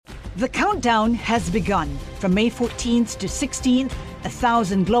The countdown has begun. From May 14th to 16th,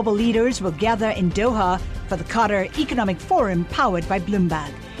 1,000 global leaders will gather in Doha for the Qatar Economic Forum powered by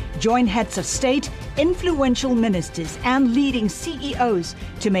Bloomberg. Join heads of state, influential ministers, and leading CEOs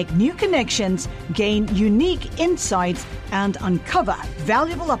to make new connections, gain unique insights, and uncover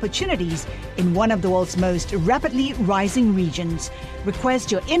valuable opportunities in one of the world's most rapidly rising regions.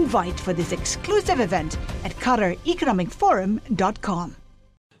 Request your invite for this exclusive event at QatarEconomicForum.com.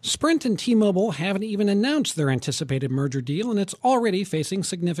 Sprint and T-Mobile haven't even announced their anticipated merger deal, and it's already facing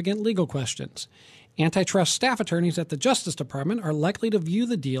significant legal questions. Antitrust staff attorneys at the Justice Department are likely to view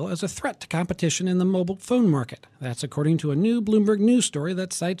the deal as a threat to competition in the mobile phone market. That's according to a new Bloomberg News story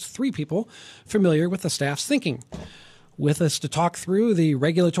that cites 3 people familiar with the staff's thinking. With us to talk through the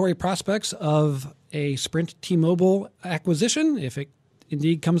regulatory prospects of a Sprint T-Mobile acquisition, if it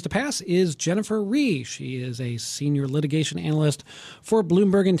indeed comes to pass, is Jennifer Rie. She is a senior litigation analyst for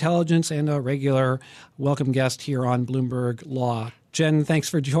Bloomberg Intelligence and a regular welcome guest here on Bloomberg Law. Jen, thanks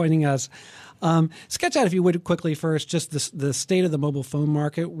for joining us. Sketch out, if you would, quickly first, just the state of the mobile phone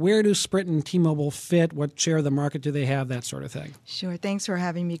market. Where do Sprint and T-Mobile fit? What share of the market do they have? That sort of thing. Sure. Thanks for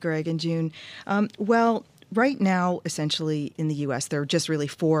having me, Greg and June. Well, right now, essentially in the U.S., there are just really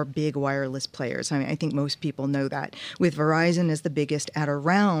 4 big wireless players. I mean, I think most people know that, with Verizon as the biggest at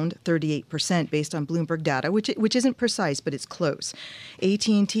around 38% based on Bloomberg data, which isn't precise, but it's close.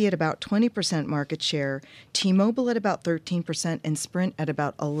 AT&T at about 20% market share, T-Mobile at about 13%, and Sprint at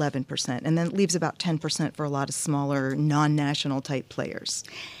about 11%. And then it leaves about 10% for a lot of smaller, non-national type players.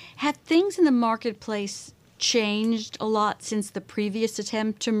 Have things in the marketplace changed a lot since the previous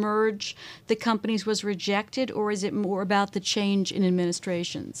attempt to merge the companies was rejected, or is it more about the change in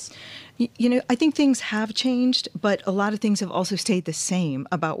administrations? You know, I think things have changed, but a lot of things have also stayed the same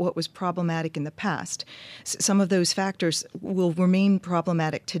about what was problematic in the past. Some of those factors will remain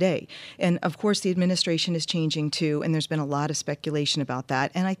problematic today. And of course, the administration is changing too, and there's been a lot of speculation about that.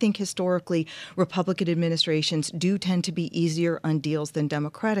 And I think historically, Republican administrations do tend to be easier on deals than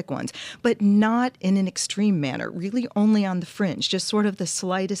Democratic ones, but not in an extreme manner, really only on the fringe, just sort of the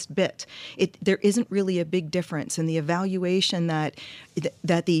slightest bit. There isn't really a big difference in the evaluation that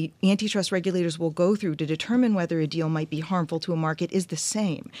the antitrust regulators will go through to determine whether a deal might be harmful to a market is the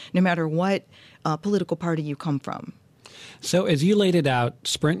same, no matter what political party you come from. So as you laid it out,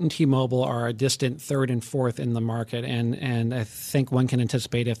 Sprint and T-Mobile are a distant 3rd and 4th in the market, and I think one can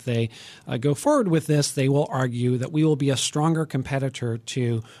anticipate if they go forward with this, they will argue that we will be a stronger competitor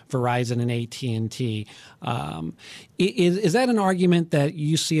to Verizon and AT&T. Is that an argument that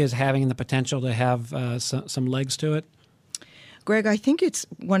you see as having the potential to have some legs to it? Greg, I think it's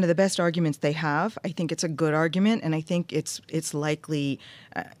one of the best arguments they have. I think it's a good argument, and I think it's likely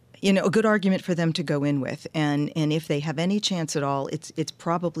a good argument for them to go in with. And if they have any chance at all, it's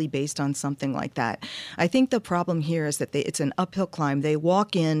probably based on something like that. I think the problem here is that it's an uphill climb. They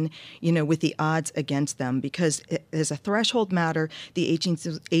walk in, with the odds against them because as a threshold matter, the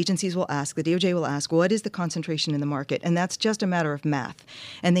agencies will ask, the DOJ will ask, what is the concentration in the market? And that's just a matter of math.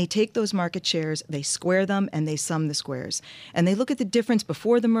 And they take those market shares, they square them, and they sum the squares. And they look at the difference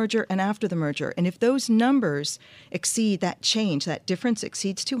before the merger and after the merger. And if those numbers exceed that change, that difference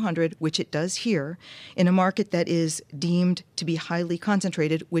exceeds 200, which it does here, in a market that is deemed to be highly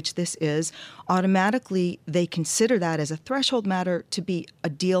concentrated, which this is, automatically they consider that as a threshold matter to be a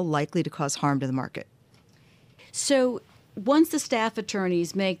deal likely to cause harm to the market. So once the staff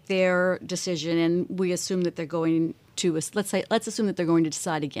attorneys make their decision, and we assume that they're going to, let's assume that they're going to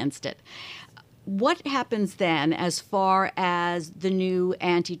decide against it, what happens then as far as the new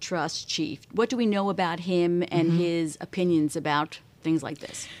antitrust chief? What do we know about him and his opinions about things like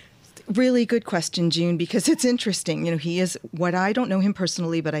this? Really good question, June, because it's interesting. He is what I don't know him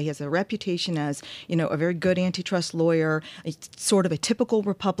personally, but he has a reputation as, a very good antitrust lawyer, sort of a typical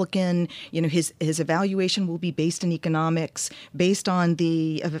Republican. His evaluation will be based in economics, based on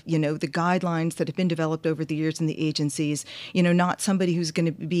the guidelines that have been developed over the years in the agencies. Not somebody who's going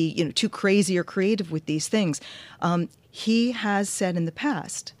to be, too crazy or creative with these things. He has said in the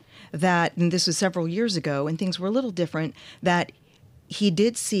past that, and this was several years ago, and things were a little different, that he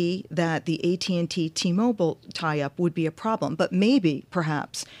did see that the AT&T T-Mobile tie-up would be a problem, but maybe,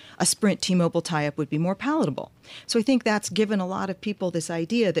 perhaps, a Sprint T-Mobile tie-up would be more palatable. So I think that's given a lot of people this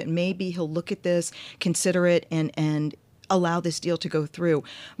idea that maybe he'll look at this, consider it, and allow this deal to go through.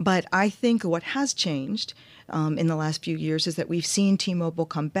 But I think what has changed in the last few years is that we've seen T-Mobile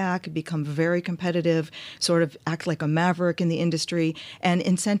come back, become very competitive, sort of act like a maverick in the industry, and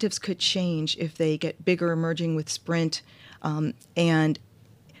incentives could change if they get bigger, merging with Sprint. And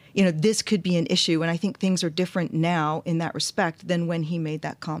this could be an issue. And I think things are different now in that respect than when he made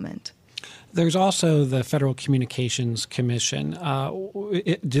that comment. There's also the Federal Communications Commission.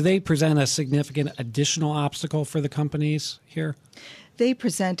 Do they present a significant additional obstacle for the companies here? They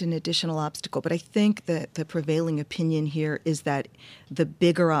present an additional obstacle, but I think that the prevailing opinion here is that the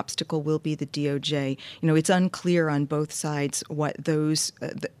bigger obstacle will be the DOJ. It's unclear on both sides what those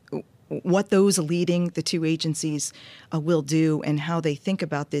leading the two agencies will do and how they think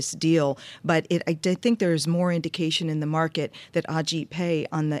about this deal. But I think there's more indication in the market that Ajit Pai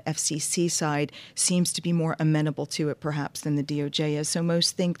on the FCC side seems to be more amenable to it perhaps than the DOJ is. So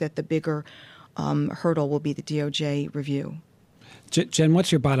most think that the bigger hurdle will be the DOJ review. Jen,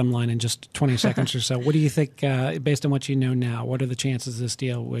 what's your bottom line in just 20 seconds or so? What do you think, based on what you know now, what are the chances this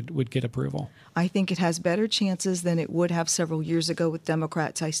deal would get approval? I think it has better chances than it would have several years ago with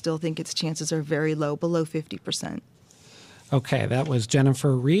Democrats. I still think its chances are very low, below 50%. Okay, that was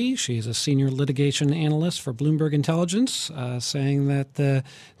Jennifer Rhee. She's a senior litigation analyst for Bloomberg Intelligence, saying that the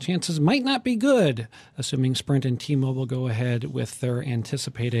chances might not be good, assuming Sprint and T-Mobile go ahead with their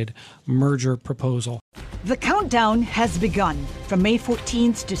anticipated merger proposal. The countdown has begun. From May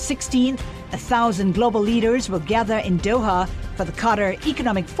 14th to 16th, 1,000 global leaders will gather in Doha for the Qatar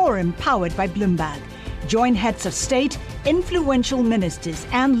Economic Forum powered by Bloomberg. Join heads of state, influential ministers,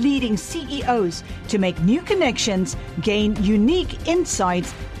 and leading CEOs to make new connections, gain unique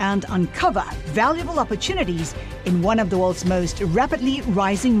insights, and uncover valuable opportunities in one of the world's most rapidly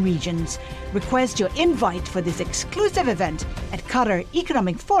rising regions. Request your invite for this exclusive event at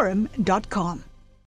QatarEconomicForum.com.